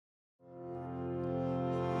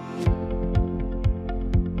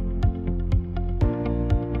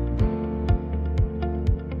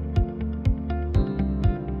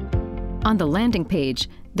On the landing page,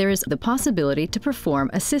 there is the possibility to perform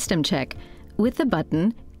a system check with the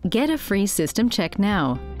button Get a free system check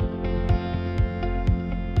now.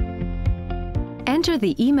 Enter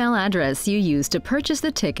the email address you used to purchase the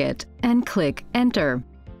ticket and click Enter.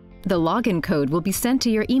 The login code will be sent to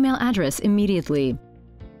your email address immediately.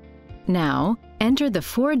 Now, enter the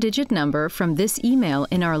 4-digit number from this email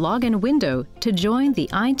in our login window to join the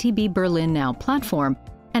ITB Berlin NOW platform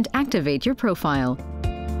and activate your profile.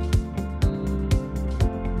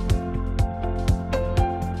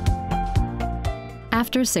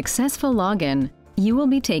 After successful login, you will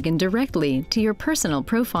be taken directly to your personal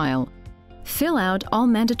profile. Fill out all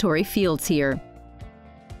mandatory fields here.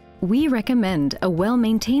 We recommend a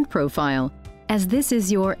well-maintained profile, as this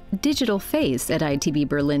is your digital face at ITB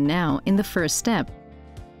Berlin NOW in the first step.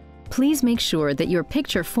 Please make sure that your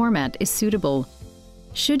picture format is suitable.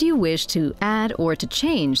 Should you wish to add or to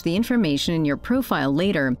change the information in your profile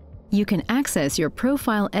later, you can access your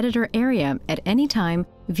profile editor area at any time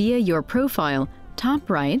via your profile,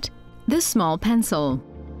 top right, the small pencil.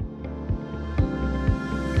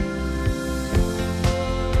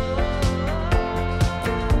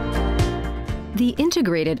 The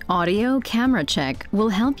integrated audio camera check will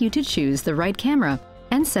help you to choose the right camera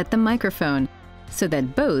and set the microphone, so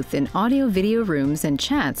that both in audio-video rooms and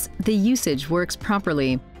chats, the usage works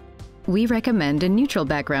properly. We recommend a neutral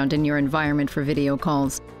background in your environment for video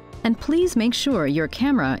calls, and please make sure your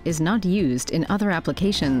camera is not used in other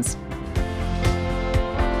applications.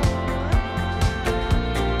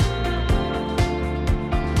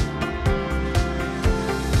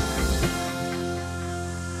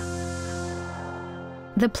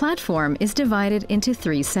 The platform is divided into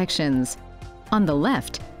 3 sections. On the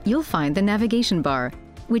left, you'll find the navigation bar,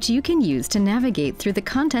 which you can use to navigate through the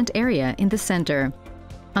content area in the center.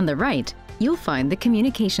 On the right, you'll find the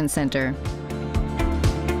communication center.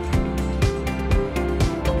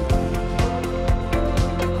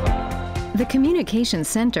 The communication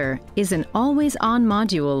center is an always-on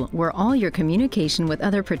module where all your communication with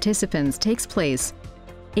other participants takes place.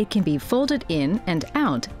 It can be folded in and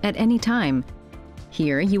out at any time.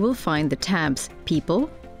 Here you will find the tabs People,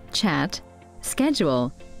 Chat,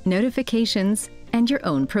 Schedule, Notifications, and your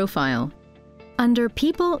own profile. Under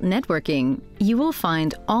People Networking, you will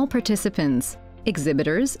find all participants,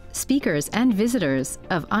 exhibitors, speakers, and visitors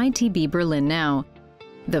of ITB Berlin NOW.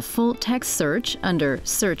 The full text search under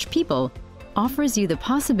Search People offers you the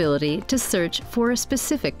possibility to search for a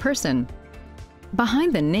specific person.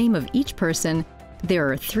 Behind the name of each person, there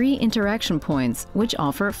are 3 interaction points which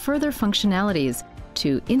offer further functionalities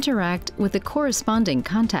to interact with the corresponding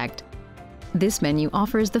contact. This menu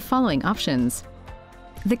offers the following options.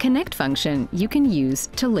 The Connect function you can use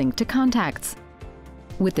to link to contacts.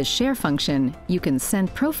 With the Share function, you can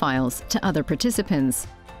send profiles to other participants.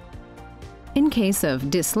 In case of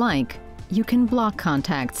dislike, you can block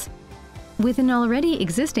contacts. With an already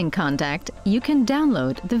existing contact, you can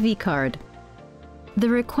download the V-card. The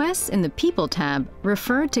requests in the People tab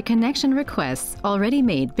refer to connection requests already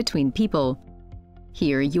made between people.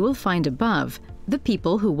 Here you will find above the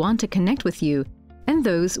people who want to connect with you and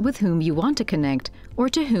those with whom you want to connect or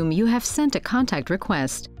to whom you have sent a contact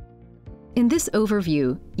request. In this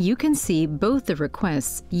overview, you can see both the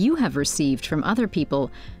requests you have received from other people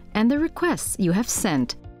and the requests you have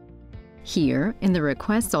sent. Here, in the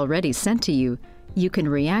requests already sent to you, you can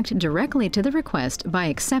react directly to the request by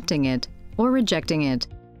accepting it or rejecting it.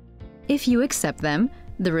 If you accept them,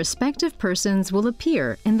 the respective persons will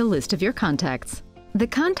appear in the list of your contacts. The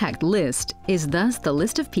contact list is thus the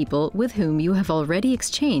list of people with whom you have already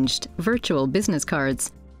exchanged virtual business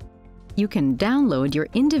cards. You can download your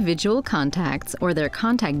individual contacts or their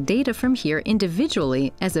contact data from here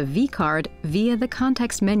individually as a V-card via the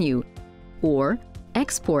Contacts menu, or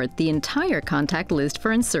export the entire contact list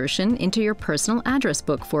for insertion into your personal address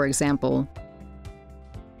book, for example.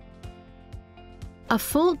 A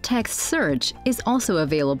full text search is also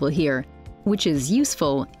available here, which is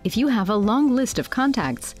useful if you have a long list of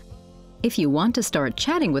contacts. If you want to start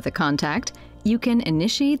chatting with a contact, you can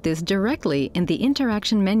initiate this directly in the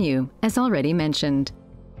interaction menu, as already mentioned.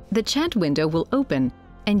 The chat window will open,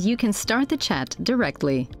 and you can start the chat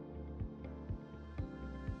directly.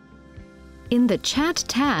 In the Chat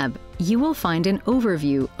tab, you will find an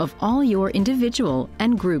overview of all your individual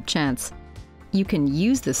and group chats. You can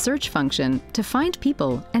use the search function to find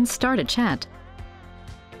people and start a chat.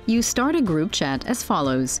 You start a group chat as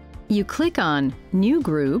follows. You click on New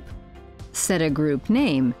Group, set a group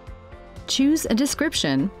name, choose a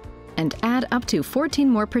description, and add up to 14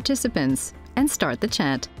 more participants and start the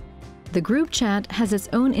chat. The group chat has its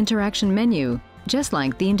own interaction menu, just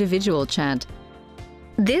like the individual chat.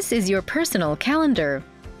 This is your personal calendar.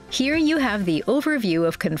 Here you have the overview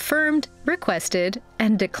of confirmed, requested,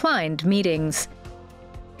 and declined meetings.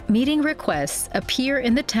 Meeting requests appear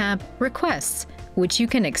in the tab Requests, which you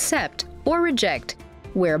can accept or reject,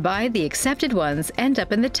 whereby the accepted ones end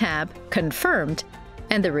up in the tab Confirmed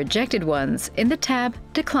and the rejected ones in the tab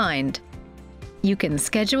Declined. You can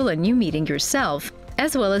schedule a new meeting yourself,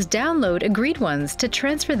 as well as download agreed ones to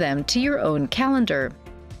transfer them to your own calendar.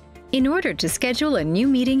 In order to schedule a new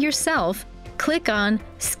meeting yourself, click on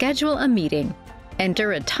Schedule a Meeting,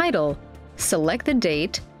 enter a title, select the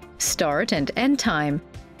date, start and end time,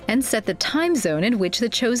 and set the time zone in which the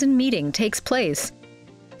chosen meeting takes place.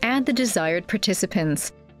 Add the desired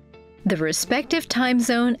participants. The respective time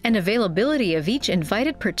zone and availability of each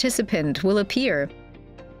invited participant will appear.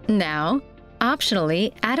 Now,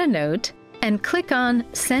 optionally add a note and click on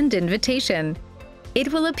Send Invitation.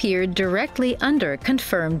 It will appear directly under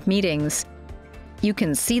Confirmed Meetings. You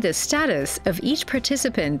can see the status of each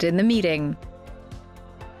participant in the meeting.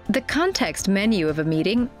 The context menu of a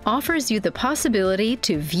meeting offers you the possibility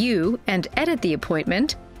to view and edit the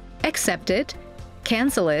appointment, accept it,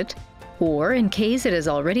 cancel it, or, in case it has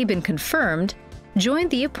already been confirmed, join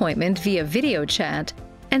the appointment via video chat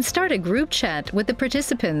and start a group chat with the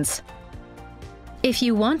participants. If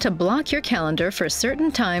you want to block your calendar for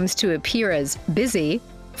certain times to appear as busy,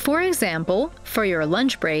 for example, for your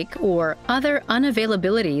lunch break or other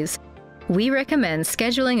unavailabilities, we recommend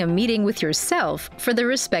scheduling a meeting with yourself for the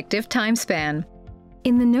respective time span.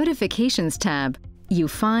 In the Notifications tab, you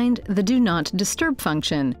find the Do Not Disturb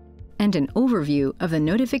function and an overview of the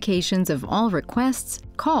notifications of all requests,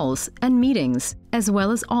 calls, and meetings, as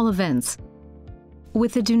well as all events.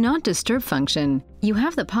 With the Do Not Disturb function, you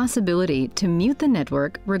have the possibility to mute the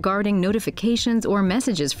network regarding notifications or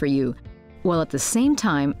messages for you, while at the same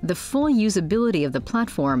time the full usability of the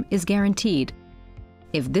platform is guaranteed.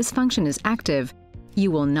 If this function is active,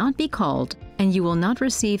 you will not be called and you will not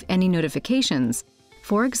receive any notifications.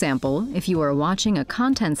 For example, if you are watching a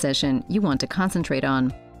content session you want to concentrate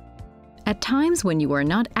on. At times when you are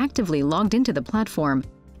not actively logged into the platform,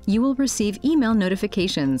 you will receive email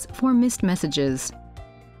notifications for missed messages.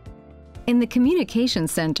 In the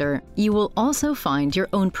Communications Center, you will also find your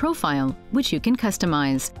own profile, which you can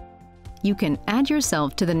customize. You can add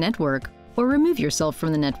yourself to the network or remove yourself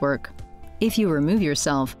from the network. If you remove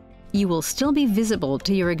yourself, you will still be visible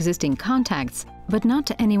to your existing contacts, but not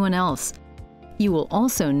to anyone else. You will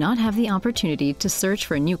also not have the opportunity to search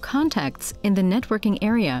for new contacts in the networking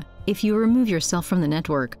area if you remove yourself from the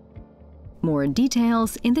network. More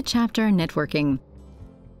details in the chapter Networking.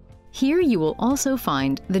 Here you will also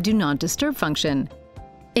find the Do Not Disturb function.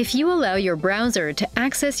 If you allow your browser to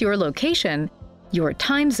access your location, your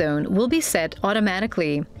time zone will be set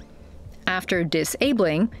automatically. After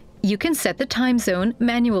disabling, you can set the time zone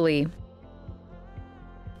manually.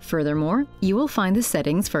 Furthermore, you will find the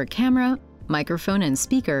settings for camera, microphone, and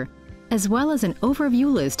speaker, as well as an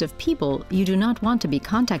overview list of people you do not want to be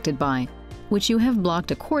contacted by, which you have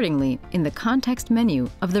blocked accordingly in the context menu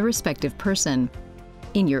of the respective person.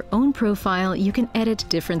 In your own profile, you can edit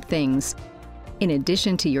different things. In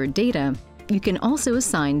addition to your data, you can also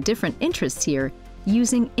assign different interests here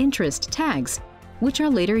using interest tags, which are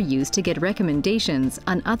later used to get recommendations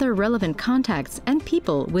on other relevant contacts and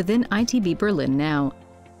people within ITB Berlin NOW.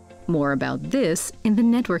 More about this in the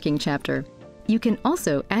Networking chapter. You can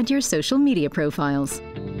also add your social media profiles.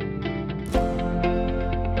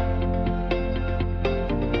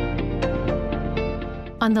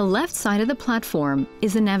 On the left side of the platform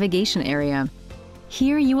is the navigation area.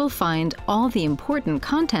 Here you will find all the important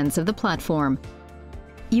contents of the platform.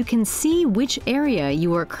 You can see which area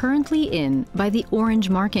you are currently in by the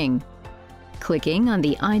orange marking. Clicking on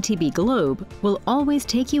the ITB globe will always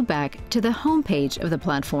take you back to the home page of the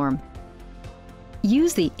platform.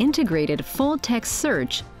 Use the integrated full-text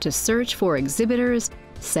search to search for exhibitors,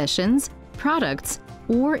 sessions, products,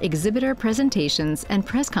 or exhibitor presentations and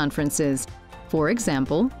press conferences. For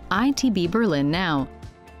example, ITB Berlin NOW.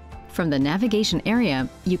 From the navigation area,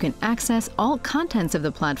 you can access all contents of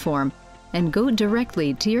the platform and go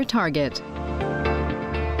directly to your target.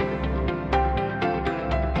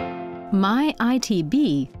 My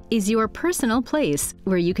ITB is your personal place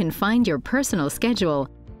where you can find your personal schedule,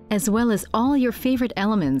 as well as all your favorite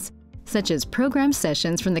elements, such as program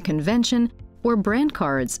sessions from the convention or brand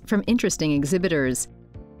cards from interesting exhibitors.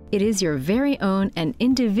 It is your very own and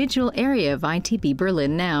individual area of ITB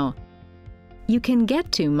Berlin NOW. You can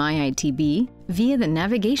get to My ITB via the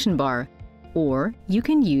navigation bar, or you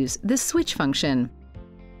can use the switch function.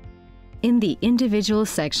 In the individual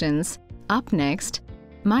sections, up next,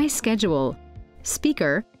 My Schedule,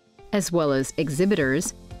 Speaker, as well as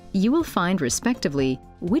exhibitors, you will find respectively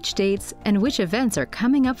which dates and which events are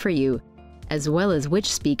coming up for you, as well as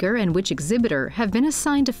which speaker and which exhibitor have been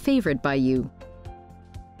assigned a favorite by you.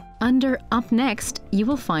 Under Up Next, you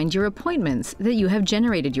will find your appointments that you have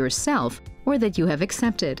generated yourself or that you have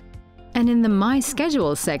accepted. And in the My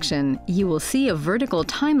Schedule section, you will see a vertical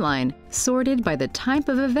timeline sorted by the type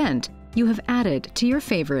of event you have added to your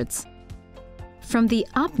favorites. From the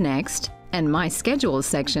Up Next and My Schedule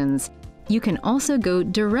sections, you can also go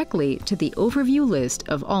directly to the overview list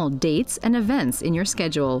of all dates and events in your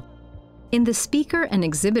schedule. In the Speaker and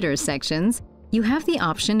Exhibitor sections, you have the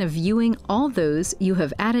option of viewing all those you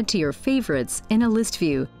have added to your favorites in a list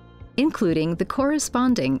view, including the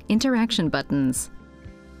corresponding interaction buttons.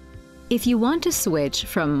 If you want to switch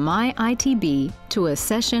from My ITB to a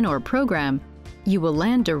session or program, you will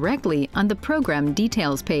land directly on the Program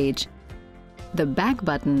Details page. The Back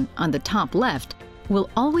button on the top left will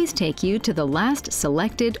always take you to the last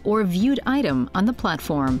selected or viewed item on the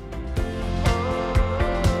platform.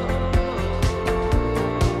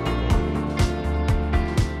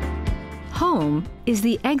 Home is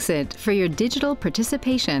the exit for your digital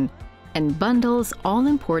participation and bundles all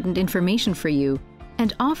important information for you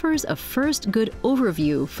and offers a first good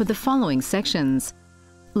overview for the following sections: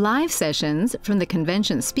 live sessions from the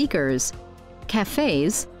convention speakers,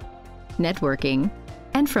 cafes, networking,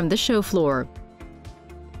 and from the show floor.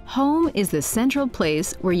 Home is the central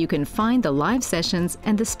place where you can find the live sessions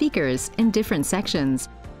and the speakers in different sections.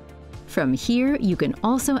 From here, you can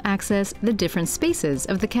also access the different spaces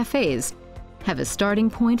of the cafes, have a starting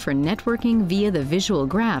point for networking via the visual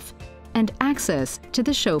graph, and access to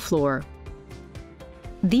the show floor.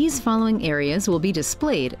 These following areas will be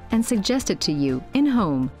displayed and suggested to you in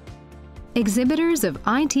Home. Exhibitors of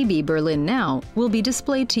ITB Berlin NOW will be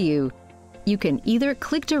displayed to you. You can either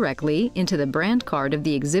click directly into the brand card of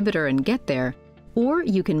the exhibitor and get there, or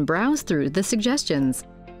you can browse through the suggestions.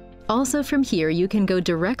 Also from here, you can go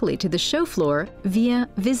directly to the show floor via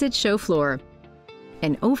Visit Show Floor,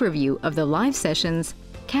 an overview of the live sessions,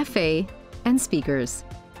 cafe, and speakers.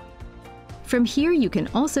 From here, you can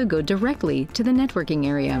also go directly to the networking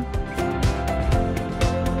area.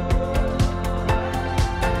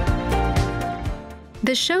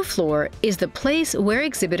 The show floor is the place where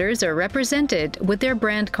exhibitors are represented with their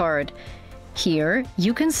brand card. Here,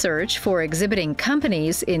 you can search for exhibiting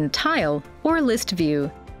companies in tile or list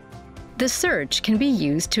view. The search can be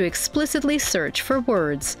used to explicitly search for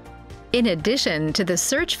words. In addition to the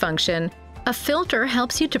search function, a filter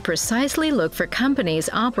helps you to precisely look for companies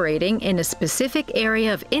operating in a specific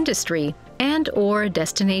area of industry and/or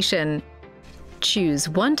destination. Choose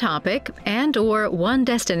one topic and/or one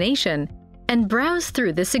destination and browse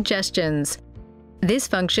through the suggestions. This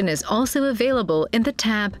function is also available in the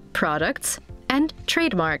tab Products and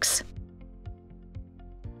Trademarks.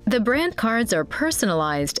 The brand cards are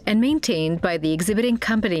personalized and maintained by the exhibiting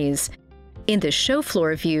companies. In the show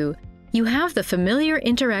floor view, you have the familiar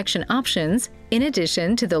interaction options in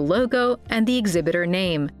addition to the logo and the exhibitor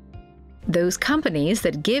name. Those companies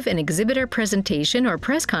that give an exhibitor presentation or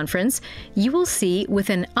press conference, you will see with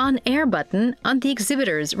an On-Air button on the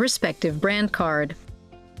exhibitor's respective brand card.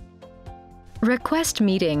 Request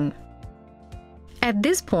Meeting. At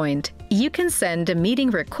this point, you can send a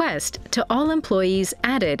meeting request to all employees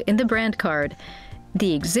added in the brand card.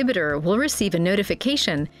 The exhibitor will receive a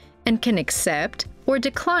notification and can accept or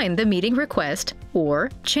decline the meeting request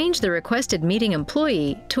or change the requested meeting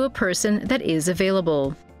employee to a person that is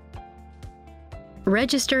available.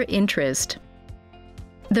 Register Interest.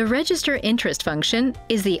 The Register Interest function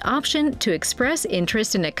is the option to express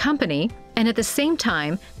interest in a company and at the same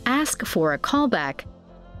time ask for a callback.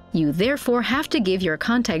 You therefore have to give your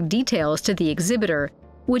contact details to the exhibitor,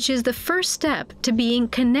 which is the first step to being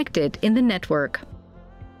connected in the network.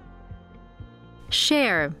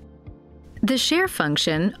 Share. The Share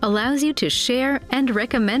function allows you to share and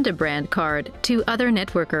recommend a brand card to other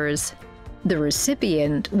networkers. The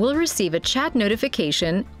recipient will receive a chat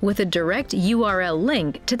notification with a direct URL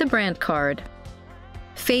link to the brand card.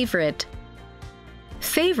 Favorite.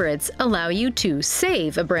 Favorites allow you to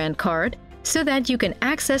save a brand card so that you can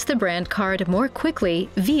access the brand card more quickly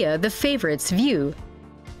via the Favorites view.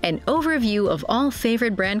 An overview of all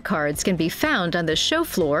favorite brand cards can be found on the show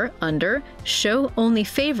floor under Show Only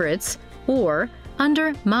Favorites or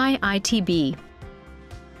under My ITB.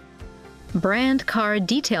 Brand Card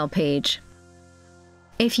Detail Page.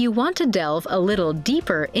 If you want to delve a little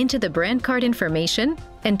deeper into the brand card information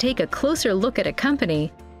and take a closer look at a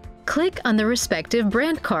company, click on the respective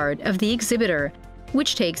brand card of the exhibitor,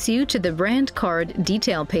 which takes you to the Brand Card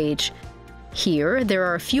Detail page. Here, there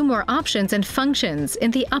are a few more options and functions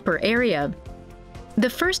in the upper area. The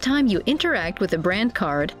first time you interact with a brand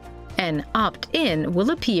card, an opt-in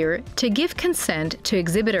will appear to give consent to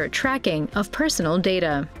exhibitor tracking of personal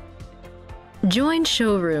data. Join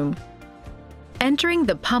showroom. Entering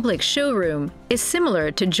the public showroom is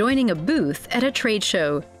similar to joining a booth at a trade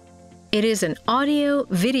show. It is an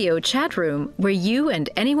audio-video chat room where you and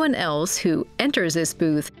anyone else who enters this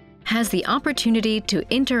booth has the opportunity to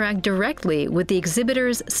interact directly with the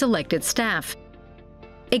exhibitor's selected staff.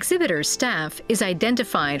 Exhibitor staff is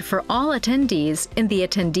identified for all attendees in the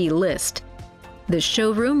attendee list. The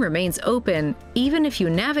showroom remains open even if you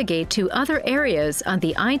navigate to other areas on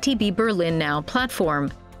the ITB Berlin NOW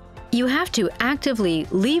platform. You have to actively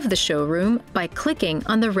leave the showroom by clicking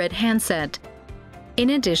on the red handset.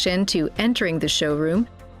 In addition to entering the showroom,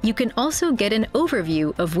 you can also get an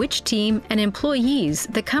overview of which team and employees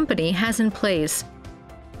the company has in place.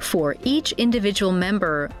 For each individual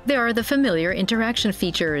member, there are the familiar interaction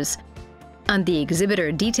features. On the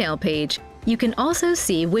exhibitor detail page, you can also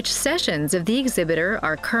see which sessions of the exhibitor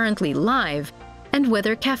are currently live and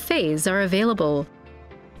whether cafes are available.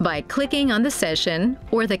 By clicking on the session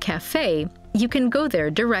or the cafe, you can go there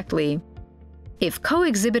directly. If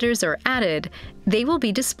co-exhibitors are added, they will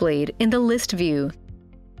be displayed in the list view.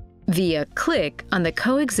 Via click on the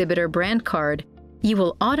co-exhibitor brand card, you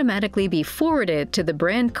will automatically be forwarded to the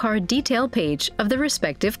brand card detail page of the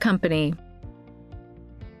respective company.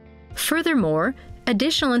 Furthermore,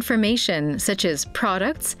 additional information such as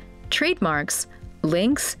products, trademarks,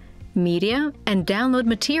 links, media, and download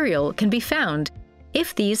material can be found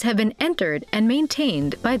if these have been entered and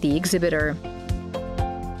maintained by the exhibitor.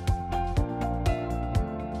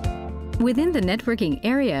 Within the networking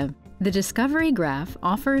area, the Discovery Graph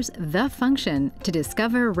offers the function to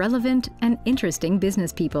discover relevant and interesting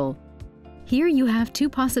business people. Here you have two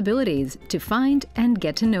possibilities to find and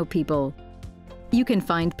get to know people. You can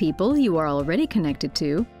find people you are already connected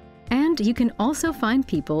to, and you can also find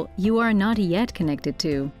people you are not yet connected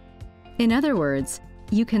to. In other words,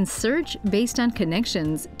 you can search based on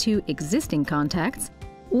connections to existing contacts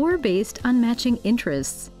or based on matching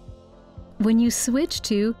interests. When you switch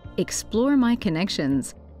to Explore My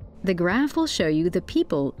Connections, the graph will show you the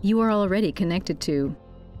people you are already connected to.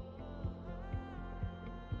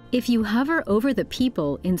 If you hover over the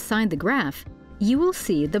people inside the graph, you will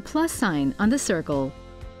see the plus sign on the circle.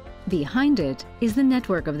 Behind it is the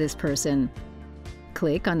network of this person.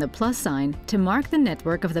 Click on the plus sign to mark the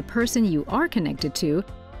network of the person you are connected to,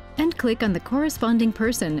 and click on the corresponding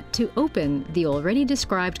person to open the already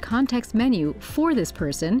described context menu for this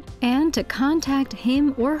person and to contact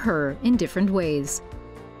him or her in different ways.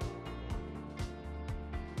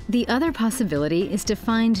 The other possibility is to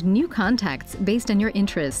find new contacts based on your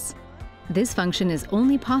interests. This function is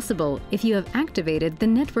only possible if you have activated the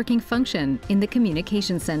networking function in the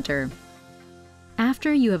Communication Center.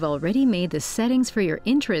 After you have already made the settings for your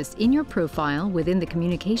interests in your profile within the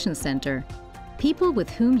Communication Center, people with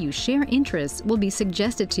whom you share interests will be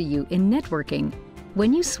suggested to you in networking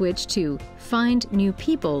when you switch to Find New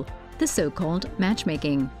People, the so-called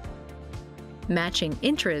matchmaking. Matching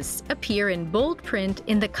interests appear in bold print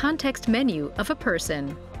in the context menu of a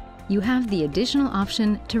person. You have the additional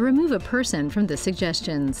option to remove a person from the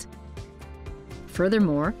suggestions.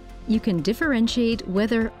 Furthermore, you can differentiate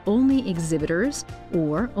whether only exhibitors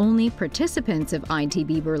or only participants of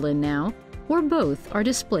ITB Berlin NOW or both are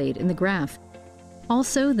displayed in the graph.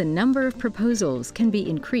 Also, the number of proposals can be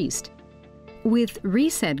increased. With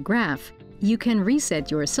Reset Graph, you can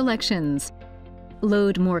reset your selections.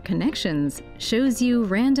 Load More Connections shows you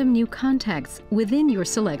random new contacts within your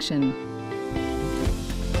selection.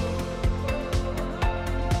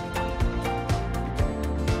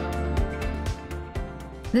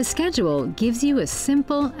 The schedule gives you a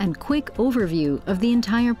simple and quick overview of the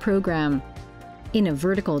entire program. In a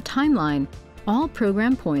vertical timeline, all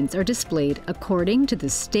program points are displayed according to the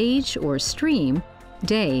stage or stream,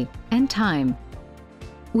 day, and time.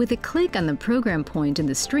 With a click on the program point in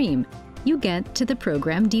the stream, you get to the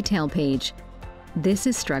program detail page. This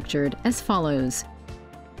is structured as follows.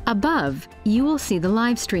 Above, you will see the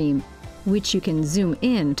live stream, which you can zoom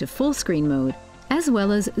in to full screen mode, as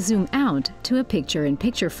well as zoom out to a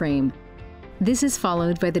picture-in-picture frame. This is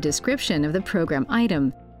followed by the description of the program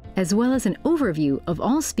item, as well as an overview of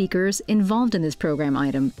all speakers involved in this program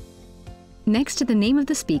item. Next to the name of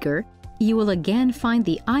the speaker, you will again find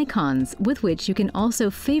the icons with which you can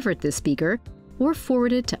also favorite the speaker or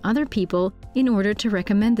forward it to other people in order to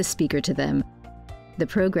recommend the speaker to them. The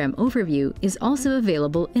program overview is also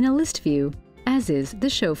available in a list view, as is the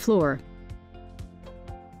show floor.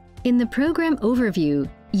 In the program overview,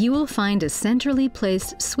 you will find a centrally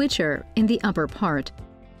placed switcher in the upper part.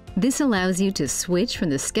 This allows you to switch from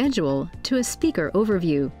the schedule to a speaker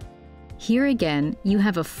overview. Here again, you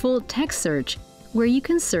have a full text search where you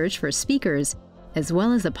can search for speakers, as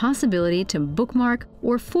well as the possibility to bookmark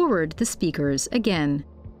or forward the speakers again.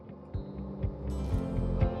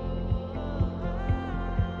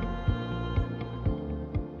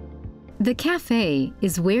 The cafe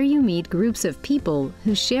is where you meet groups of people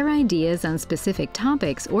who share ideas on specific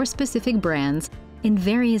topics or specific brands in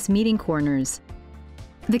various meeting corners.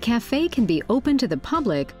 The cafe can be open to the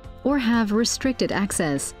public or have restricted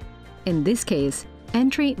access. In this case,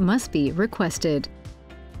 entry must be requested.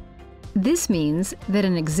 This means that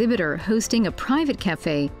an exhibitor hosting a private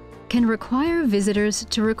cafe can require visitors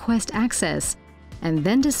to request access and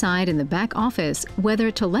then decide in the back office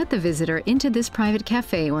whether to let the visitor into this private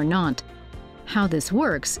cafe or not. How this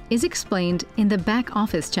works is explained in the back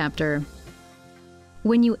office chapter.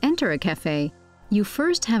 When you enter a cafe, you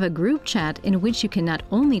first have a group chat in which you can not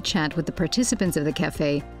only chat with the participants of the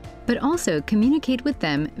cafe, but also communicate with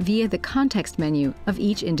them via the context menu of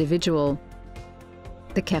each individual.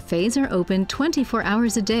 The cafes are open 24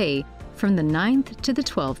 hours a day from the 9th to the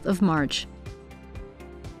 12th of March.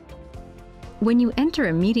 When you enter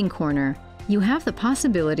a meeting corner, you have the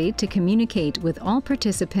possibility to communicate with all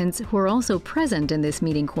participants who are also present in this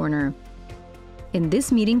meeting corner. In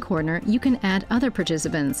this meeting corner, you can add other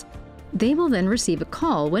participants. They will then receive a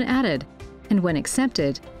call when added, and when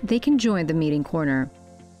accepted, they can join the meeting corner.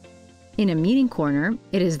 In a meeting corner,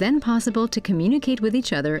 it is then possible to communicate with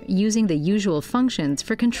each other using the usual functions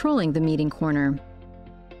for controlling the meeting corner.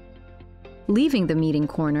 Leaving the meeting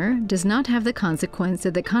corner does not have the consequence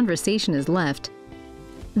that the conversation is left.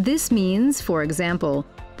 This means, for example,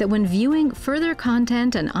 that when viewing further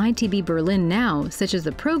content on ITB Berlin NOW, such as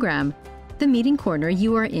the program, the meeting corner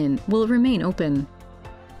you are in will remain open.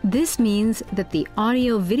 This means that the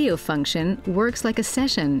audio-video function works like a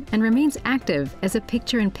session and remains active as a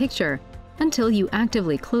picture-in-picture until you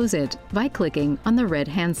actively close it by clicking on the red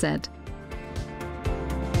handset.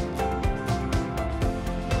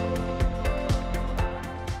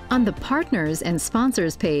 On the Partners and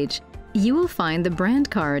Sponsors page, you will find the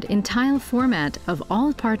brand card in tile format of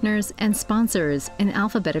all partners and sponsors in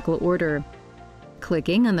alphabetical order.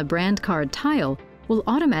 Clicking on the brand card tile will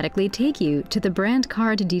automatically take you to the brand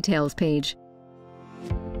card details page.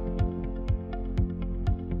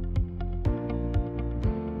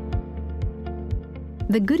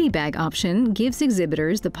 The goodie bag option gives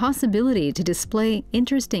exhibitors the possibility to display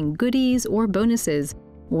interesting goodies or bonuses,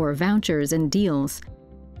 or vouchers and deals.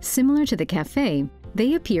 Similar to the cafe,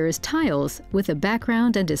 they appear as tiles with a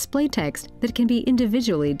background and display text that can be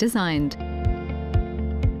individually designed.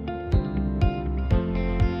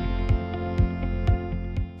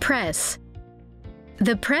 Press.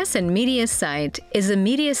 The Press and Media site is a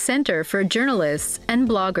media center for journalists and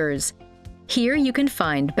bloggers. Here you can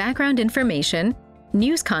find background information,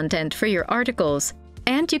 news content for your articles,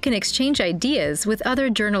 and you can exchange ideas with other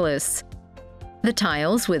journalists. The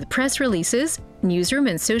tiles with press releases, newsroom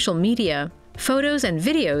and social media, photos and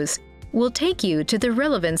videos will take you to the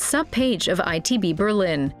relevant sub-page of ITB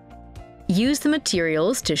Berlin. Use the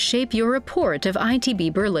materials to shape your report of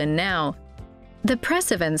ITB Berlin NOW. The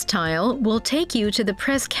Press Events tile will take you to the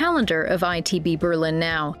press calendar of ITB Berlin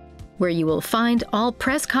NOW, where you will find all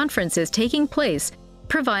press conferences taking place,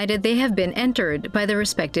 provided they have been entered by the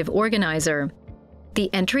respective organizer. The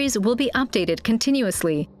entries will be updated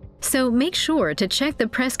continuously, so make sure to check the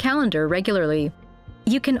press calendar regularly.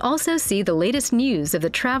 You can also see the latest news of the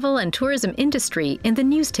travel and tourism industry in the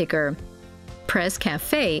news ticker. Press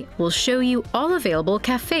Café will show you all available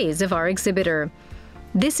cafes of our exhibitor.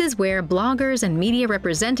 This is where bloggers and media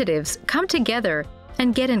representatives come together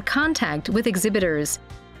and get in contact with exhibitors.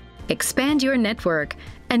 Expand your network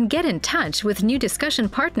and get in touch with new discussion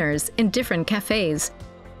partners in different cafes.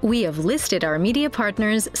 We have listed our media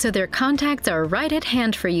partners so their contacts are right at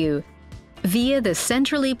hand for you. Via the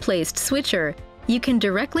centrally placed switcher, you can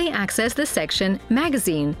directly access the section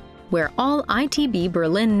Magazine, where all ITB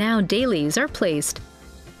Berlin NOW dailies are placed.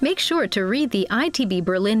 Make sure to read the ITB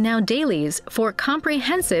Berlin NOW dailies for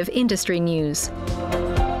comprehensive industry news.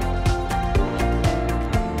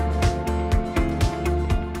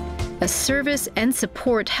 A service and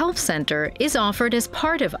support help center is offered as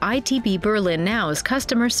part of ITB Berlin NOW's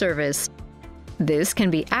customer service. This can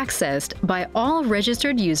be accessed by all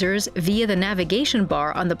registered users via the navigation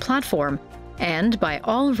bar on the platform and by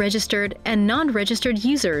all registered and non-registered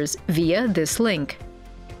users via this link.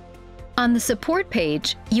 On the support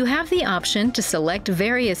page, you have the option to select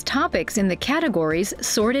various topics in the categories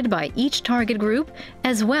sorted by each target group,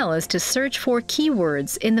 as well as to search for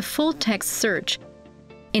keywords in the full text search.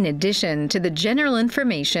 In addition to the general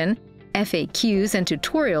information, FAQs, and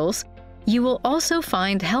tutorials, you will also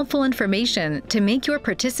find helpful information to make your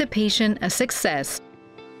participation a success.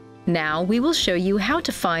 Now we will show you how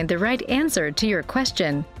to find the right answer to your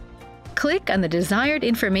question. Click on the desired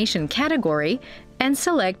information category and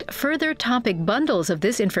select further topic bundles of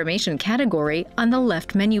this information category on the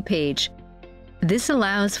left menu page. This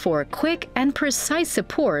allows for quick and precise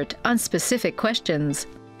support on specific questions.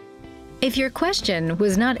 If your question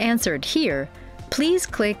was not answered here, please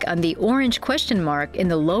click on the orange question mark in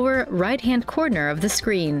the lower right-hand corner of the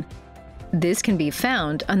screen. This can be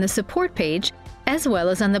found on the support page as well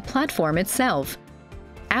as on the platform itself.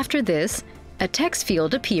 After this, a text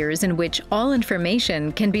field appears in which all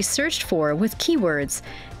information can be searched for with keywords,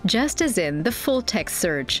 just as in the full text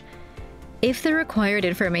search. If the required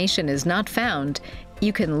information is not found,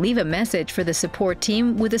 you can leave a message for the support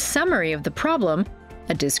team with a summary of the problem,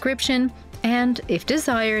 a description, and, if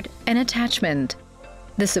desired, an attachment.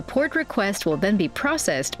 The support request will then be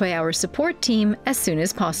processed by our support team as soon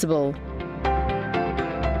as possible.